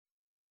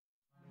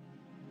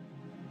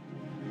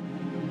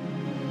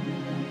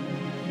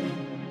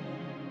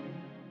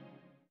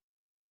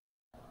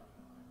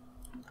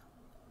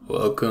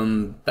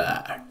Welcome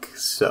back.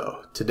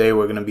 So today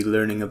we're going to be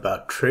learning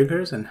about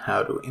triggers and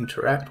how to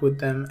interact with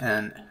them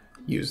and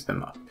use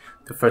them up.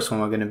 The first one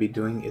we're going to be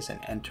doing is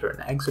an enter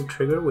and exit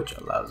trigger, which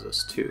allows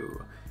us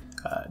to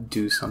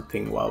do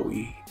something while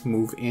we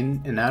move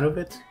in and out of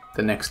it.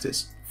 The next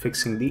is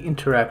fixing the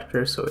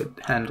interactor so it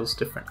handles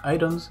different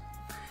items.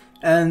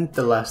 And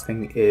the last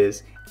thing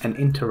is an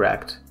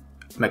interact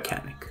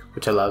mechanic,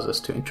 which allows us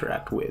to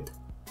interact with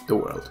the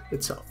world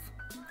itself.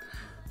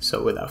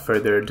 So without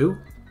further ado,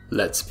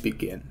 let's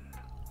begin.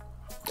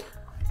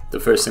 The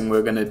first thing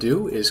we're going to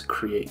do is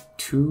create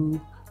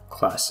two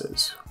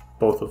classes,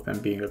 both of them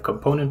being a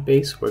component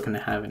base. We're going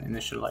to have an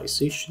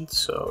initialization,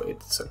 so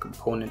it's a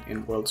component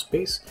in world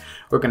space.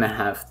 We're going to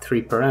have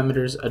three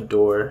parameters: a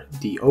door,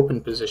 the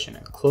open position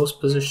and closed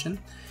position,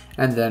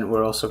 and then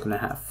we're also going to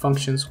have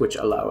functions which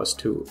allow us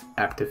to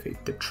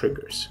activate the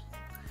triggers.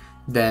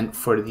 Then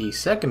for the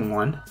second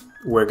one,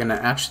 we're going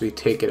to actually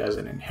take it as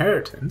an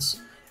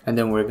inheritance, and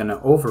then we're going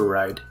to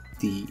override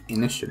the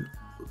initial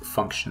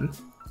function,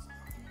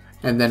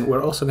 and then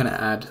we're also going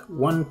to add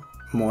one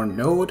more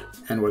node,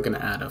 and we're going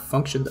to add a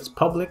function that's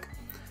public,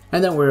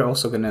 and then we're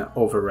also going to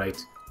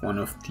overwrite one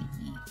of the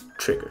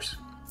triggers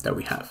that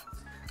we have.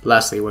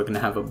 Lastly, we're going to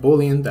have a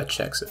boolean that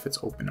checks if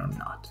it's open or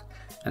not,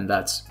 and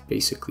that's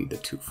basically the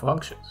two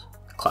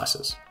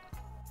classes.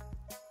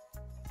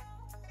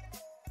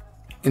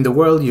 In the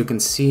world, you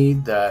can see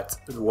that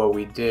what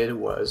we did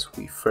was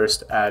we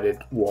first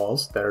added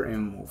walls that are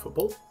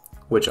immovable,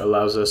 which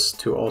allows us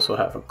to also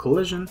have a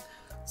collision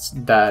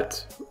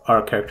that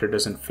our character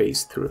doesn't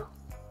phase through.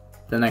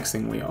 The next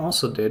thing we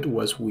also did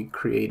was we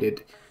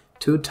created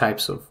two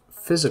types of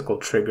physical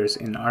triggers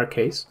in our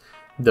case,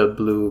 the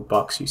blue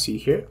box you see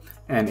here,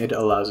 and it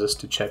allows us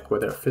to check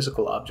whether a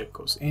physical object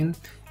goes in,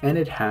 and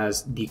it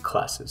has the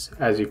classes.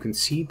 As you can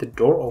see, the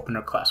door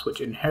opener class, which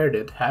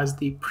inherited, has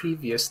the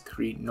previous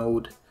three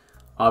node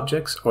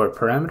objects or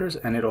parameters,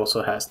 and it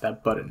also has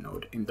that button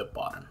node in the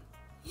bottom.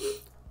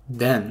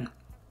 Then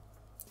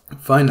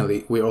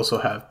finally, we also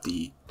have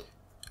the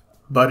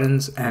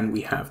buttons and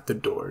we have the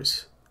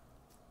doors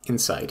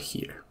inside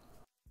here.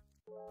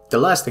 The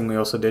last thing we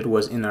also did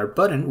was in our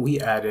button, we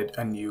added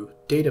a new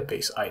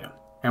database item.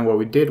 And what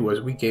we did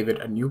was we gave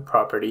it a new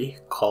property,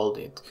 called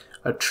it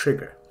a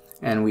trigger.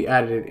 And we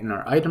added it in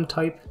our item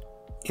type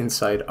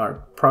inside our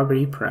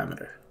property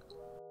parameter.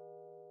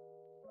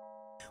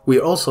 We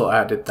also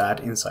added that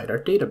inside our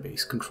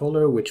database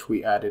controller, which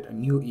we added a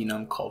new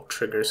enum called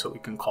trigger so we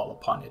can call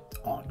upon it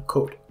on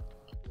code.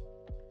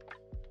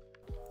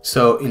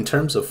 So in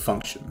terms of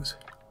functions,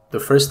 the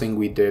first thing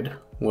we did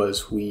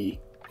was we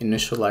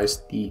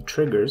initialized the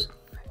triggers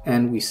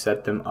and we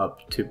set them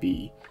up to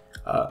be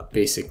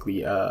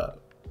basically a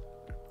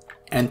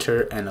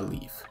enter and a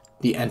leave.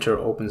 The enter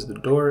opens the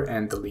door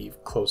and the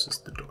leave closes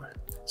the door.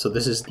 So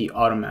this is the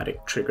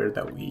automatic trigger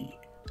that we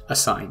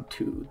assigned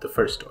to the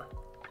first door.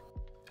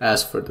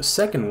 As for the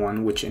second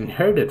one, which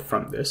inherited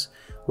from this,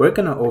 we're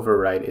going to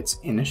override its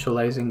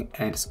initializing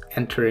and its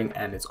entering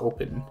and its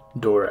open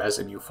door as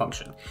a new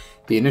function.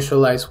 The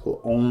initialize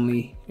will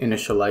only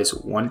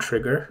initialize one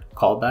trigger,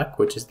 callback,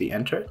 which is the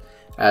enter.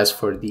 As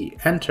for the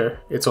enter,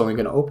 it's only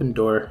going to open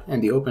door,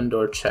 and the open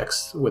door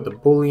checks with a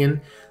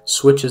boolean,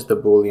 switches the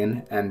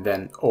boolean, and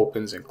then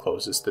opens and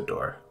closes the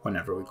door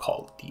whenever we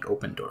call the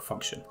open door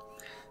function.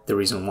 The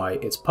reason why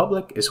it's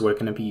public is we're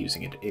going to be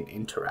using it in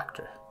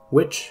interactor,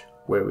 which,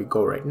 where we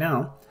go right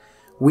now,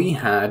 we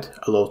had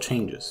a little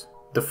changes.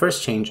 The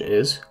first change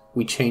is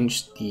we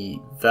changed the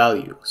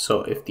value.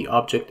 So if the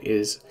object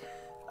is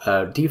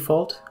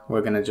default,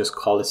 we're going to just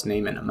call its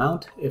name and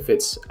amount. If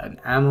it's an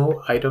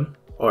ammo item,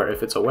 or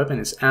if it's a weapon,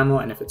 it's ammo,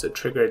 and if it's a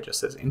trigger, it just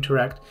says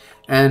interact.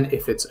 And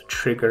if it's a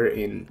trigger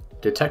in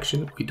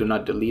detection, we do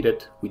not delete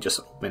it, we just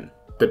open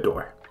the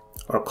door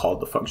or call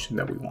the function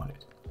that we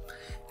wanted.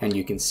 And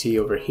you can see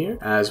over here,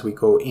 as we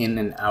go in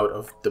and out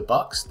of the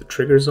box, the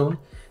trigger zone,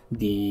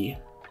 the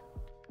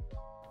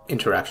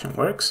interaction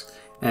works,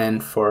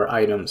 and for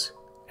items,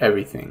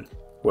 everything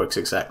works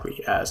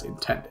exactly as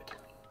intended.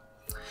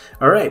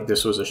 Alright,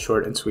 this was a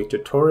short and sweet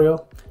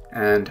tutorial,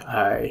 and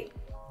I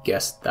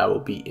guess that will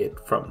be it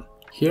from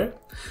here.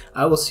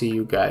 I will see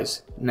you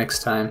guys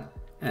next time,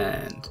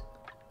 and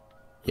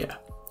yeah,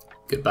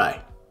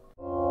 goodbye.